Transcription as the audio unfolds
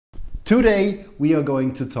Today we are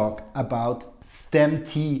going to talk about stem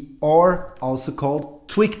tea, or also called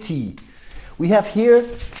twig tea. We have here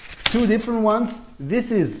two different ones.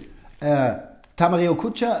 This is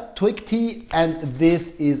Tamarillo-Kucha twig tea, and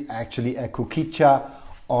this is actually a kukicha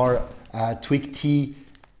or a twig tea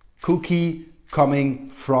cookie, coming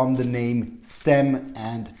from the name stem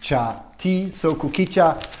and cha tea. So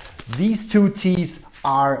kukicha, these two teas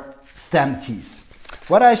are stem teas.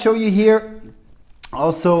 What I show you here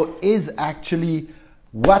also is actually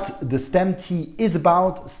what the stem tea is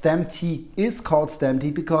about. Stem tea is called stem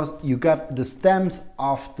tea because you got the stems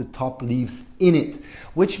of the top leaves in it,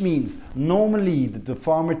 which means normally the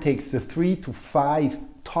farmer takes the 3 to 5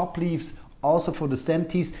 top leaves also for the stem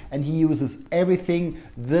teas, and he uses everything,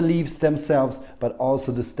 the leaves themselves, but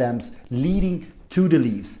also the stems leading to the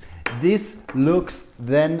leaves. This looks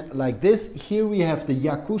then like this. Here we have the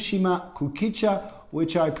Yakushima kukicha,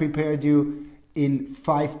 which I prepared you in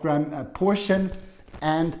 5-gram portion.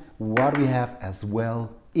 And what we have as well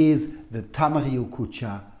is the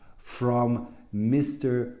Tamarillo-Kucha from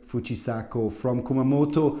Mr. Fujisako from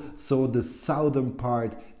Kumamoto, so the southern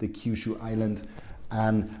part, the Kyushu island,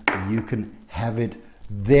 and you can have it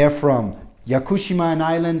there from Yakushima, an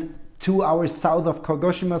island 2 hours south of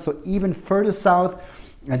Kagoshima, so even further south.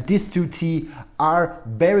 And these two tea are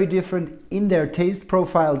very different in their taste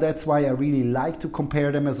profile. That's why I really like to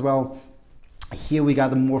compare them as well. Here we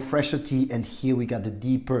got a more fresher tea, and here we got a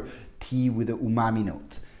deeper tea with a umami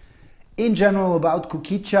note. In general about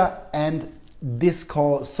kukicha and this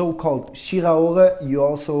so-called shiraore, you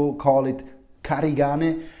also call it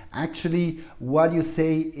karigane. Actually, what you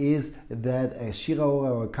say is that a shiraore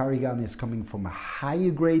or a karigane is coming from a higher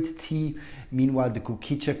grade tea. Meanwhile, the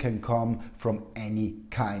kukicha can come from any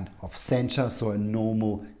kind of sencha, so a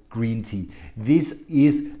normal green tea. This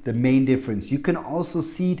is the main difference. You can also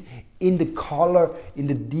see it in the color, in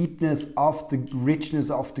the deepness of the richness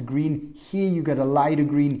of the green. Here you got a lighter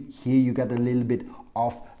green, here you got a little bit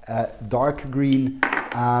of a dark green.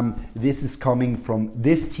 This is coming from,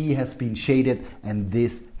 this tea has been shaded and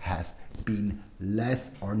this has been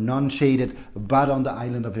less or non-shaded, but on the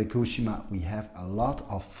island of Yakushima we have a lot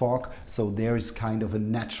of fog, so there is kind of a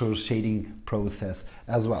natural shading process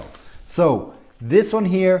as well. So this one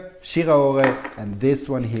here, shiraore, and this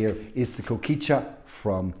one here is the kukicha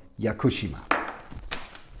from Yakushima.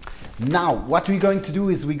 Now what we're going to do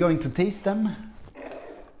is we're going to taste them.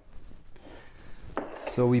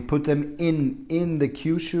 So we put them in the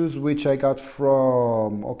Kyushus, which I got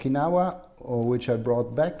from Okinawa, or which I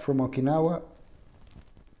brought back from Okinawa.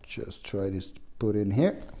 Just try this, put in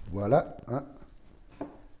here, voila.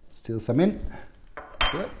 Still some in,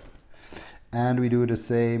 good. And we do the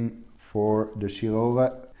same for the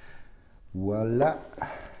shiraore, voila.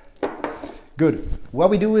 Good. What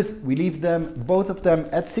we do is we leave them, both of them,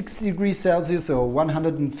 at 60 degrees Celsius or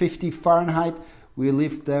 150 Fahrenheit. We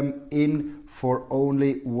leave them in for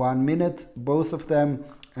only 1 minute, both of them,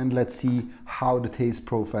 and let's see how the taste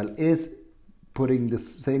profile is, putting the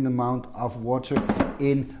same amount of water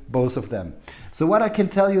in both of them. So what I can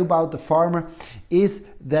tell you about the farmer is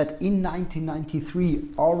that in 1993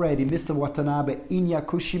 already Mr. Watanabe in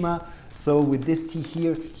Yakushima, so with this tea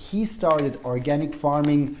here, he started organic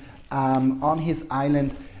farming on his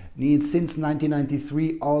island. Since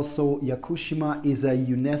 1993 also Yakushima is a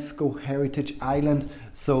UNESCO heritage island,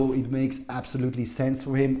 so it makes absolutely sense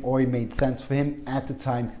for him, or it made sense for him at the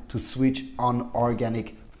time, to switch on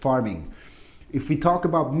organic farming. If we talk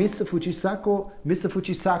about Mr.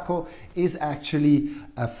 Fujisako is actually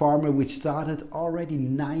a farmer which started already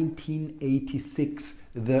 1986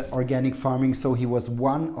 the organic farming, so he was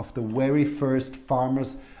one of the very first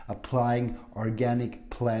farmers applying organic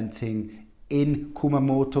planting in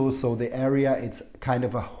Kumamoto. So the area, it's kind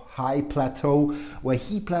of a high plateau where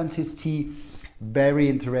he plants his tea. Very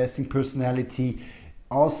interesting personality,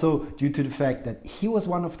 also due to the fact that he was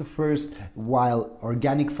one of the first, while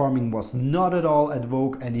organic farming was not at all at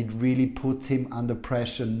vogue, and it really put him under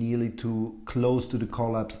pressure, nearly to close to the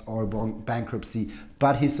collapse or bankruptcy,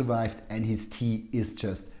 but he survived and his tea is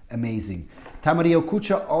just amazing.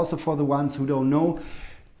 Tamarillo-Kucha, also for the ones who don't know,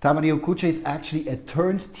 Tamarillo-Kucha is actually a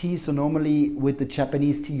turned tea, so normally with the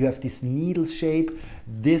Japanese tea you have this needle shape.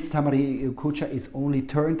 This Tamarillo-Kucha is only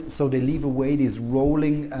turned, so they leave away this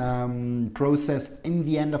rolling process in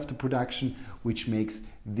the end of the production, which makes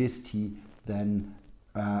this tea then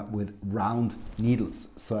with round needles.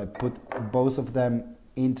 So I put both of them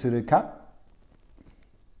into the cup.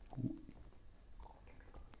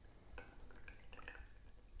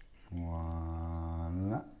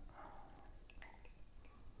 Voila.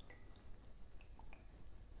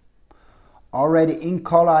 Already in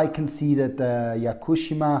color, I can see that the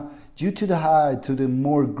Yakushima, due to the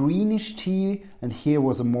more greenish tea, and here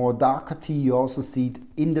was a more darker tea, you also see it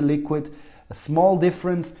in the liquid. A small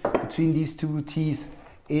difference between these two teas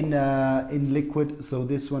in liquid. So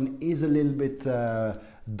this one is a little bit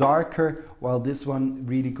darker, while this one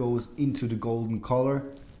really goes into the golden color.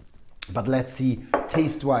 But let's see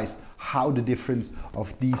taste-wise how the difference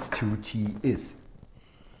of these two tea is.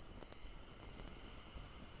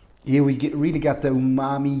 Here we really got the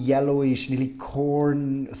umami, yellowish, nearly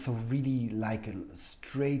corn, so really like a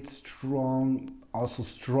straight, strong, also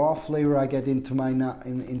straw flavor I get into my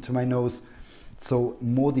nose. So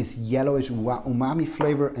more this yellowish umami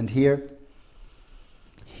flavor, and here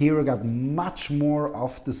I got much more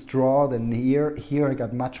of the straw than here. Here I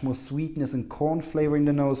got much more sweetness and corn flavor in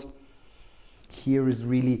the nose. Here is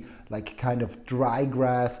really like kind of dry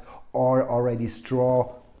grass or already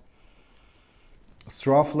straw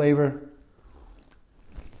flavor.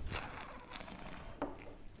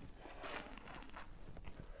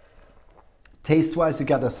 Taste-wise, you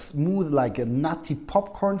got a smooth, like a nutty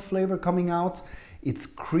popcorn flavor coming out. It's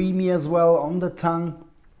creamy as well on the tongue.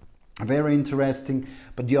 Very interesting.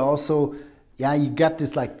 But you also, you got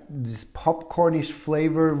this like this popcornish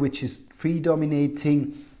flavor, which is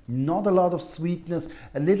predominating. Not a lot of sweetness,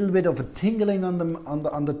 a little bit of a tingling on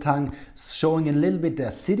the tongue, showing a little bit the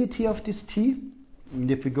acidity of this tea. And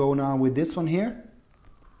if we go now with this one here,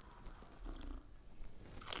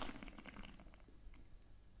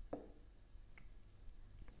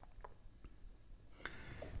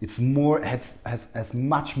 it's more, has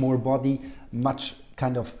much more body, much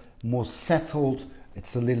kind of more settled.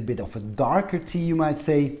 It's a little bit of a darker tea, you might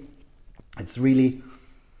say. It's really,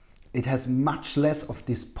 it has much less of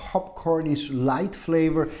this popcornish light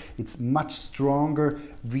flavor. It's much stronger,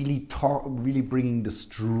 really bringing the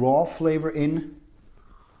straw flavor in.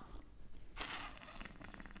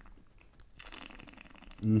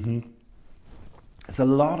 It's a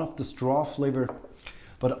lot of the straw flavor,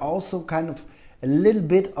 but also kind of a little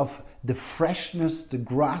bit of the freshness, the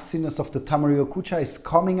grassiness of the Tamaryokucha is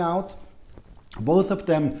coming out. Both of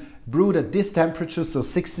them brewed at this temperature, so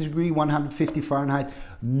 60 degrees, 150 Fahrenheit.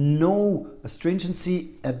 No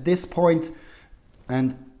astringency at this point,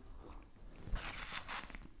 and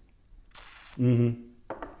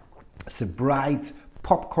it's a bright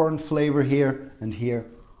popcorn flavor here and here.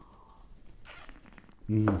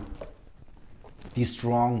 The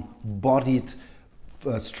strong bodied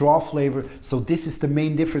straw flavor. So this is the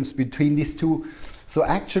main difference between these two. So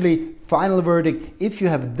actually, final verdict, if you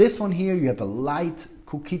have this one here, you have a light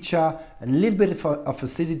kukicha, a little bit of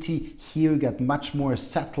acidity. Here you get much more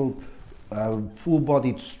settled,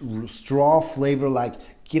 full-bodied straw flavor, like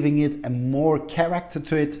giving it a more character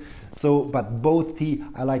to it. So, but both tea,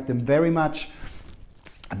 I like them very much.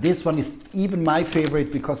 This one is even my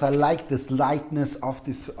favorite because I like this lightness of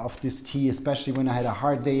this tea, especially when I had a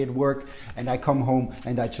hard day at work and I come home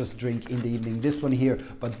and I just drink in the evening. This one here,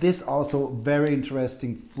 but this also very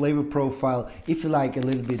interesting flavor profile. If you like a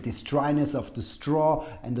little bit this dryness of the straw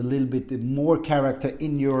and a little bit more character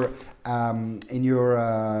in your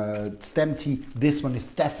stem tea, this one is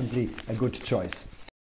definitely a good choice.